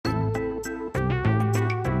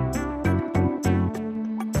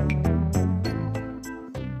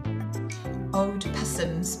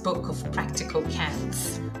Blossom's Book of Practical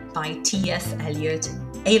Cats by T.S. Eliot,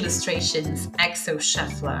 illustrations Axel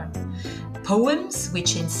Scheffler, poems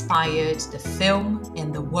which inspired the film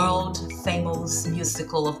and the world-famous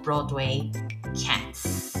musical of Broadway,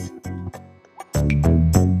 Cats.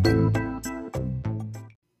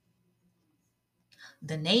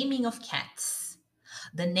 The naming of cats.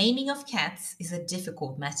 The naming of cats is a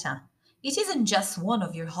difficult matter. It isn't just one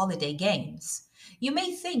of your holiday games. You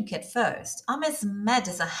may think at first, I'm as mad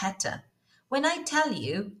as a hatter when I tell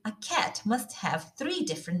you a cat must have 3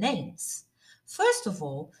 different names. First of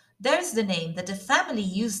all, there's the name that the family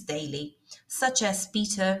use daily, such as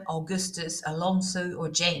Peter, Augustus, Alonso, or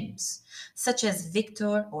James, such as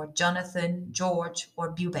Victor or Jonathan, George,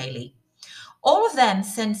 or Bew Bailey. All of them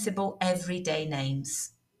sensible everyday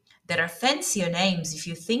names. There are fancier names if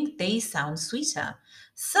you think they sound sweeter.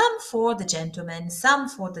 Some for the gentlemen, some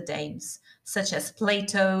for the dames, such as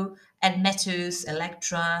Plato, Admetus,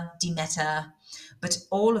 Electra, Demeter, but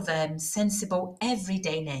all of them sensible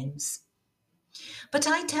everyday names. But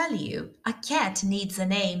I tell you, a cat needs a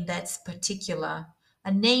name that's particular,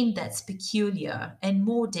 a name that's peculiar and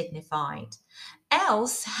more dignified.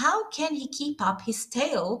 Else, how can he keep up his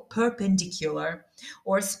tail perpendicular,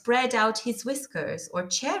 or spread out his whiskers, or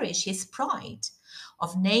cherish his pride?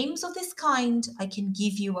 Of names of this kind, I can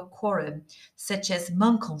give you a quorum, such as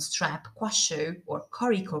Munkenstrap, Quasho, or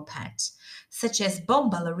Coricopat, such as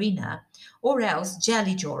Bomballerina, or else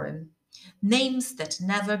Jellyjorum, names that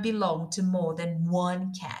never belong to more than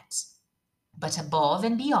one cat. But above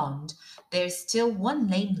and beyond, there's still one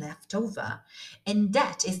name left over, and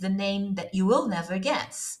that is the name that you will never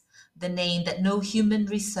guess, the name that no human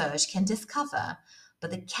research can discover, but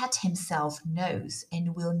the cat himself knows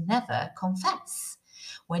and will never confess.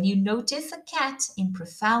 When you notice a cat in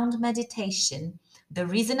profound meditation, the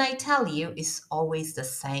reason I tell you is always the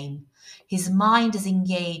same. His mind is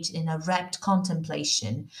engaged in a rapt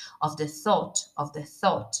contemplation of the thought of the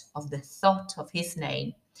thought of the thought of his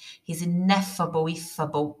name, his ineffable,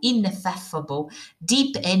 ineffable,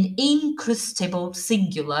 deep and incrustable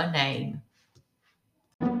singular name.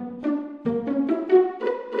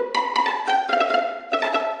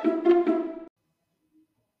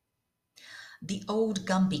 The Old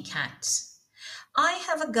Gumby Cat. I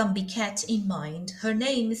have a Gumby cat in mind. Her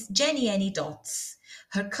name is Jenny Annie Dots.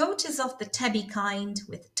 Her coat is of the tabby kind,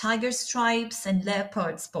 with tiger stripes and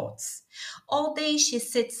leopard spots. All day she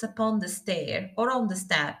sits upon the stair, or on the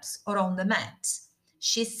steps, or on the mat.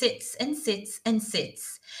 She sits and sits and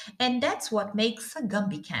sits, and that's what makes a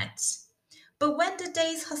Gumby cat. But when the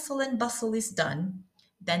day's hustle and bustle is done,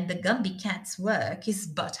 then the Gumby cat's work is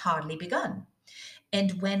but hardly begun.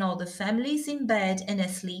 And when all the family's in bed and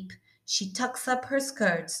asleep, she tucks up her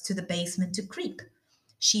skirts to the basement to creep.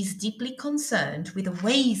 She's deeply concerned with the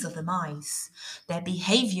ways of the mice. Their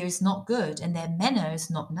behavior's not good and their manners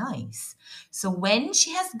not nice. So when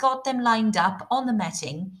she has got them lined up on the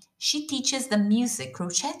matting, she teaches them music,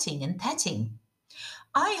 crocheting, and petting.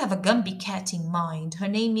 I have a Gumby cat in mind. Her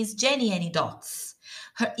name is Jenny Annie Dots.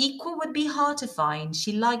 Her equal would be hard to find.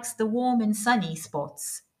 She likes the warm and sunny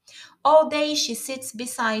spots. All day she sits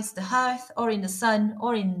beside the hearth, or in the sun,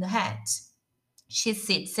 or in the hat. She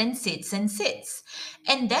sits and sits and sits,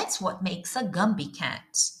 and that's what makes a Gumby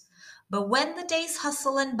cat. But when the day's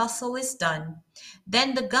hustle and bustle is done,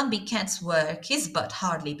 then the Gumby cat's work is but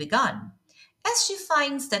hardly begun. As she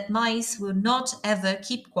finds that mice will not ever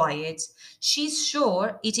keep quiet, she's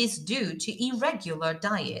sure it is due to irregular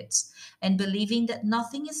diet, and believing that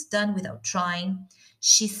nothing is done without trying,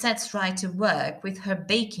 she sets right to work with her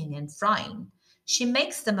baking and frying. She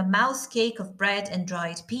makes them a mouse cake of bread and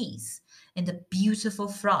dried peas, and a beautiful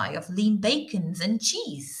fry of lean bacons and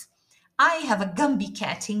cheese. I have a Gumby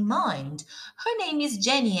cat in mind. Her name is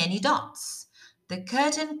Jenny Annie Dots. The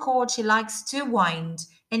curtain cord she likes to wind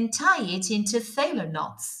and tie it into sailor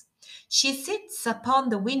knots. She sits upon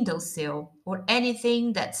the window sill, or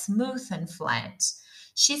anything that's smooth and flat.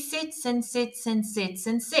 She sits and sits and sits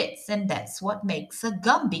and sits, and that's what makes a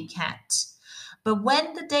Gumby cat. But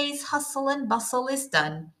when the day's hustle and bustle is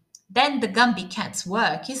done, then the Gumby cat's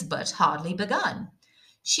work is but hardly begun.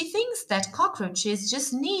 She thinks that cockroaches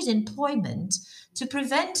just need employment to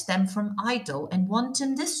prevent them from idle and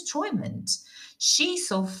wanton destroyment. She's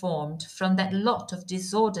so formed from that lot of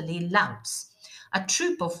disorderly louts, a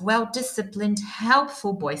troop of well-disciplined,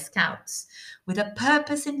 helpful Boy Scouts, with a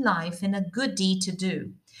purpose in life and a good deed to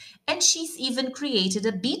do. And she's even created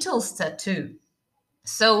a Beatles tattoo.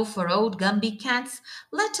 So for old Gumby cats,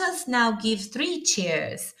 let us now give 3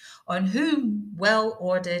 cheers, on whom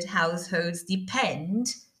well-ordered households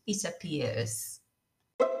depend, it appears.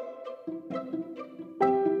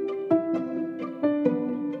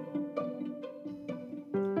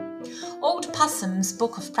 Possum's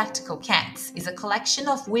Book of Practical Cats is a collection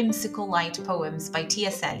of whimsical light poems by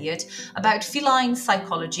T.S. Eliot about feline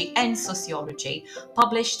psychology and sociology,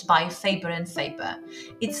 published by Faber and Faber.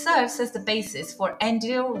 It serves as the basis for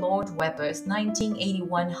Andrew Lloyd Webber's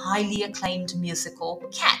 1981 highly acclaimed musical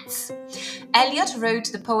Cats. Eliot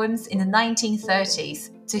wrote the poems in the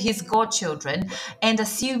 1930s to his godchildren and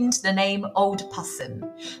assumed the name Old Possum.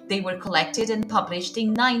 They were collected and published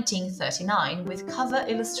in 1939 with cover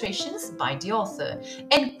illustrations by the author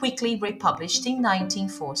and quickly republished in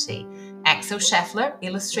 1940. Axel Scheffler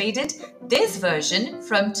illustrated this version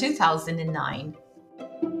from 2009.